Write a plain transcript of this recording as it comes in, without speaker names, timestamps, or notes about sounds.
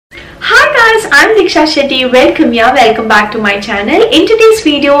I'm Deeksha Shetty. Welcome back to my channel. In today's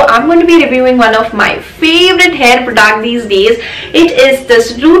video, I'm going to be reviewing one of my favorite hair product these days. It is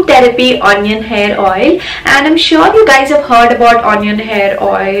this Root Therapy Onion Hair Oil, and I'm sure you guys have heard about onion hair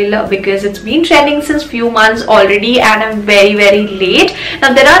oil because it's been trending since few months already, and I'm very late.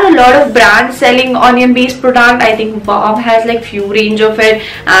 Now there are a lot of brands selling onion based product. I think Bob has like few range of it,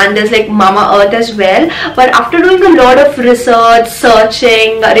 and there's like Mama Earth as well. But after doing a lot of research,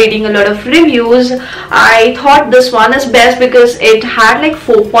 searching, reading a lot of reviews, I thought this one is best because it had like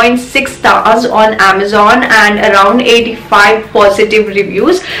 4.6 stars on Amazon and around 85 positive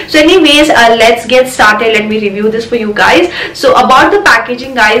reviews. So anyways, let's get started. Let me review this for you guys. So about the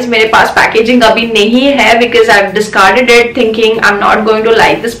packaging, guys, मेरे पास packaging अभी नहीं है because I've discarded it thinking I'm not going to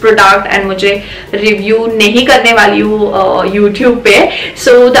like this product and मुझे review नहीं करने वाली हूँ YouTube पे.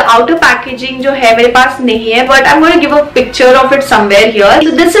 So the outer packaging जो है मेरे पास नहीं है, but I'm going to give a picture of it somewhere here.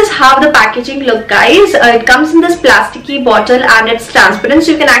 So this is how the packaging look, guys. It comes in this plasticky bottle and it's transparent,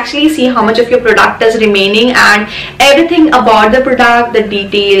 so you can actually see how much of your product is remaining and everything about the product, the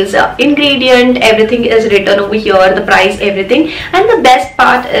details, ingredient, everything is written over here, the price, everything. And the best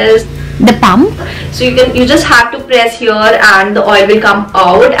part is the pump. So you just have to press here and the oil will come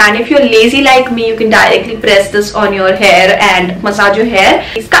out, and if you're lazy like me, you can directly press this on your hair and massage your hair.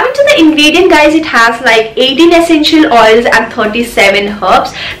 Coming to the ingredient, guys, it has like 18 essential oils and 37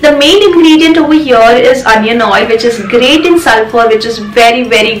 herbs. The main ingredient over here is onion oil, which is great in sulfur, which is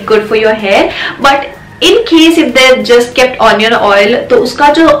very good for your hair. But in case if they just kept onion oil, तो उसका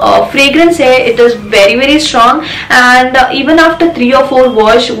जो fragrance है, it is very strong, and even after 3 or 4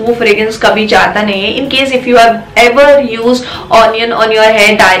 wash वो fragrance कभी जाता नहीं है. In case if you have ever used onion on your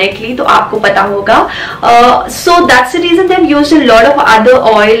hair directly, तो आपको पता होगा. So that's the reason they've used a lot of other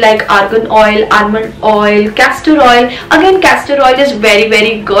oil like argan oil, almond oil, castor oil. Again, castor oil is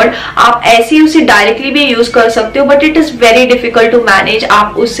very good. आप ऐसे ही उसे directly भी use कर सकते हो, but it is very difficult to manage.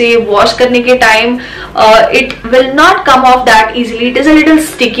 आप उसे wash करने के time it will not come off that easily. It is a little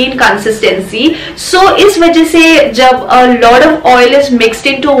sticky in consistency. So इस वजह से जब a lot of oil is mixed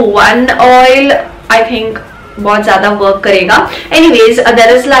into one oil, I think बहुत ज़्यादा work करेगा. Anyways,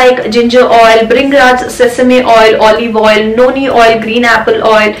 there is like ginger oil, bringraj, sesame oil, olive oil, noni oil, green apple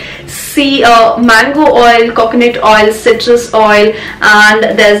oil, mango oil, coconut oil, citrus oil, and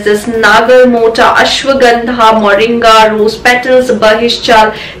there's this nagar mota, ashwagandha, moringa, rose petals,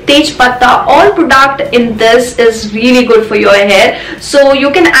 bahishchal, tej patta. All product in this is really good for your hair. So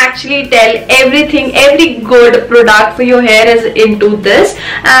you can actually tell everything, every good product for your hair is into this.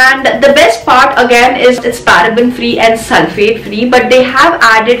 And the best part again is it's paraben free and sulfate free, but they have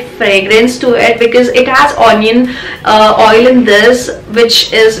added fragrance to it because it has onion oil in this,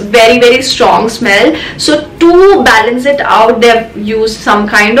 which is very strong smell. So to balance it out, they've used some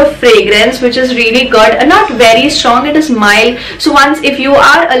kind of fragrance which is really good and not very strong. It is mild. So once if you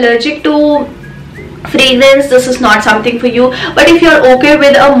are allergic to fragrance, this is not something for you, but if you're okay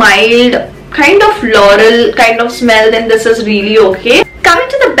with a mild kind of floral kind of smell, then this is really okay. Coming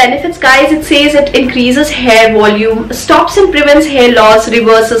to the benefits, guys, it says it increases hair volume, stops and prevents hair loss,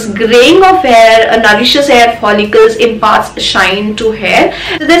 reverses graying of hair, nourishes hair follicles, imparts shine to hair.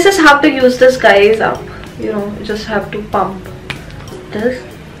 So this is how to use this, guys. You know, you just have to pump this,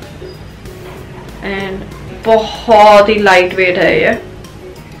 and बहुत ही lightweight है ये.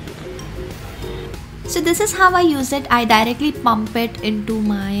 So this is how I use it. I directly pump it into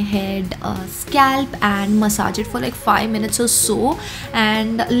my head, scalp, and massage it for like 5 minutes or so,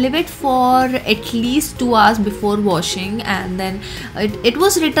 and leave it for at least 2 hours before washing. And then it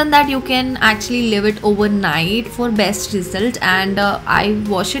was written that you can actually leave it overnight for best result, and I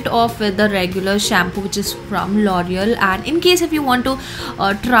wash it off with the regular shampoo which is from L'Oreal. And in case if you want to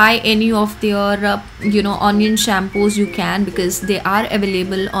try any of their onion shampoos, you can, because they are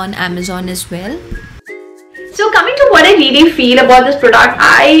available on Amazon as well. So coming to what I really feel about this product,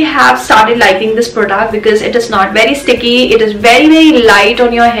 I have started liking this product because it is not very sticky, it is very light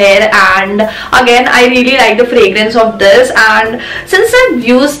on your hair, and again I really like the fragrance of this. And since I've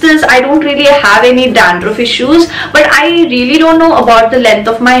used this, I don't really have any dandruff issues, but I really don't know about the length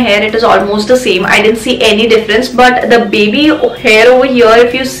of my hair. It is almost the same. I didn't see any difference, but the baby hair over here,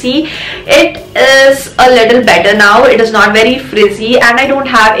 if you see, it is a little better now. It is not very frizzy, and I don't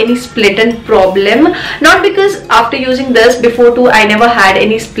have any split end problem. Not because after using this, before too I never had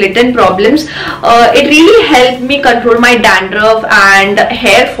any split end problems. It really helped me control my dandruff and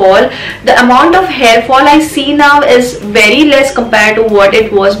hair fall. The amount of hair fall I see now is very less compared to what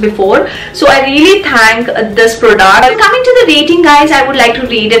it was before. So I really thank this product. Coming to the rating, guys, I would like to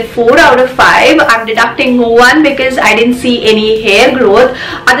rate it 4 out of 5. I'm deducting 1 because I didn't see any hair growth.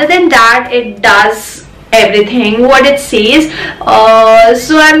 Other than that, it does everything what it says.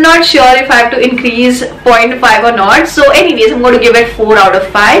 So I'm not sure if I have to increase 0.5 or not. So anyways, I'm going to give it 4 out of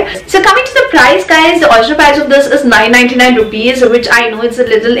 5. So coming to the price, guys, the original price of this is 999 rupees, which I know it's a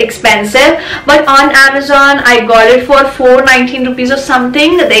little expensive, but on Amazon I got it for 419 rupees or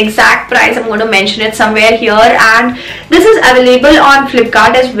something. The exact price I'm going to mention it somewhere here, and this is available on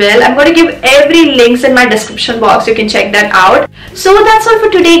Flipkart as well. I'm going to give every links in my description box, you can check that out. So that's all for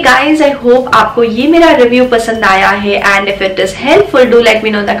today, guys. I hope आपको ये मेरा review पसंद आया है, and if it is helpful, do let me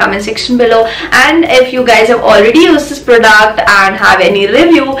know in the comment section below. And if you guys have already used this product and have any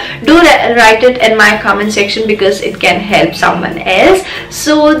review, do write it in my comment section because it can help someone else.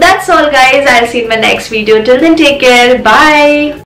 So that's all, guys. I'll see you in my next video. Till then, take care. Bye.